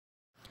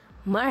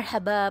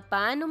Marhaba!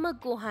 Paano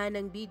magkuha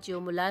ng video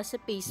mula sa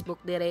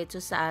Facebook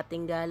diretso sa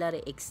ating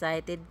gallery?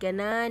 Excited ka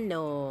na,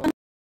 no?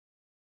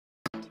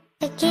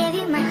 I gave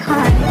you my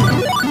heart.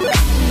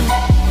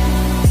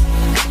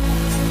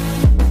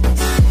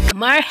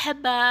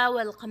 Marhaba!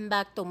 Welcome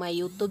back to my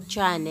YouTube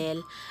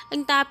channel.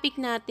 Ang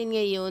topic natin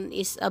ngayon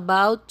is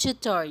about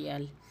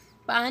tutorial.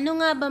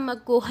 Paano nga ba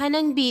magkuha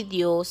ng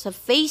video sa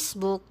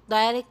Facebook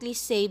directly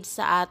saved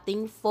sa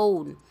ating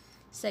phone?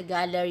 Sa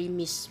gallery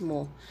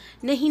mismo,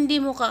 na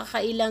hindi mo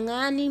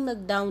kakailanganing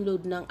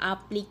mag-download ng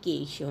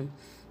application.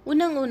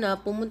 Unang-una,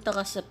 pumunta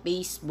ka sa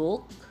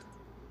Facebook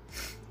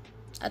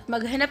at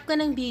maghanap ka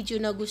ng video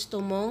na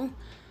gusto mong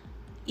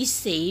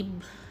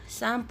i-save.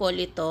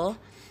 Sample ito,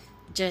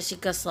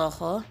 Jessica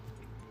Soho.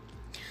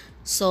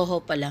 Soho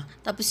pala.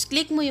 Tapos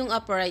click mo yung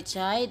upper right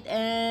side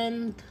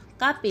and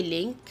copy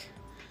link.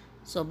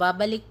 So,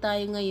 babalik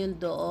tayo ngayon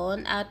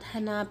doon at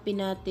hanapin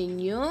natin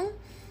yung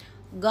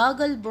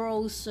Google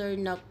browser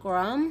na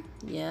Chrome.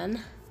 Yan.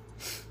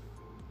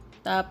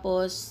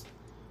 Tapos,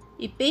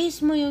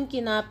 i-paste mo yung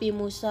kinapi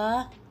mo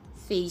sa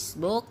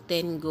Facebook.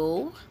 Then,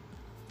 go.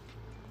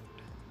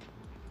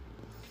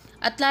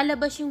 At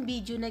lalabas yung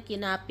video na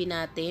kinapi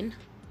natin.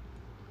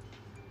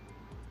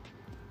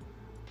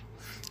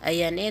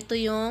 Ayan, ito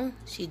yung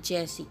si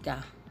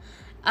Jessica.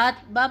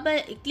 At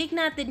i-click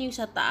natin yung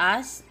sa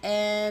taas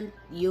and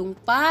yung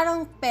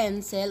parang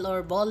pencil or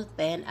ball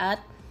pen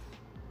at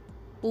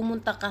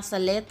pumunta ka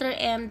sa letter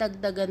M,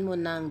 dagdagan mo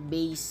ng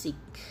basic.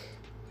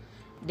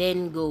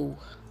 Then go.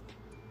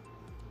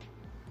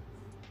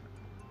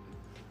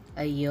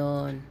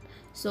 Ayun.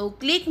 So,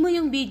 click mo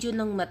yung video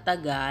ng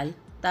matagal,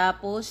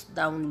 tapos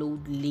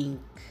download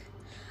link.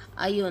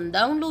 Ayun,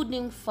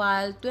 downloading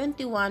file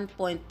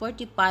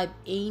 21.45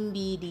 MB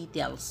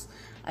details.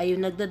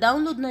 Ayun,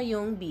 nagda-download na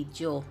yung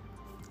video.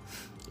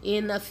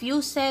 In a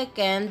few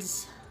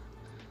seconds,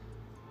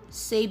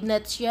 save na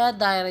siya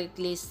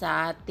directly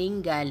sa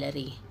ating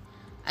gallery.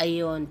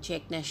 Ayun,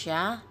 check na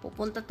siya.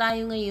 Pupunta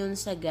tayo ngayon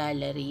sa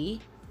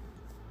gallery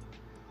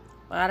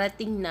para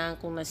tingnan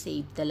kung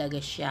na-save talaga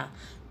siya.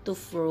 To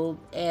prove,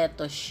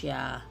 eto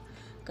siya.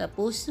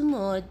 Kapuso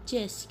mo,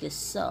 Jessica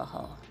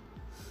Soho.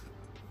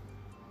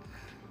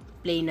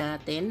 Play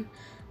natin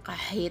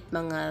kahit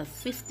mga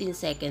 15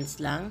 seconds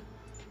lang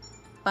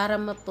para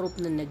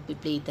ma-prove na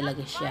nagpi-play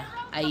talaga siya.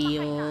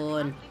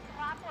 Ayun.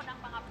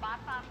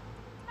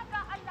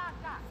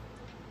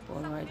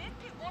 Forward.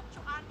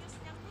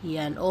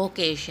 Yan,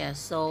 okay siya.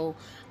 So,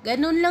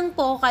 ganun lang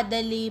po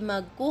kadali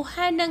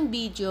magkuha ng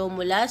video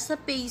mula sa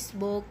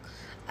Facebook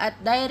at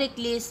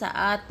directly sa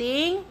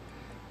ating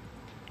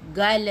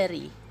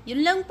gallery.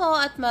 Yun lang po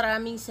at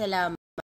maraming salamat.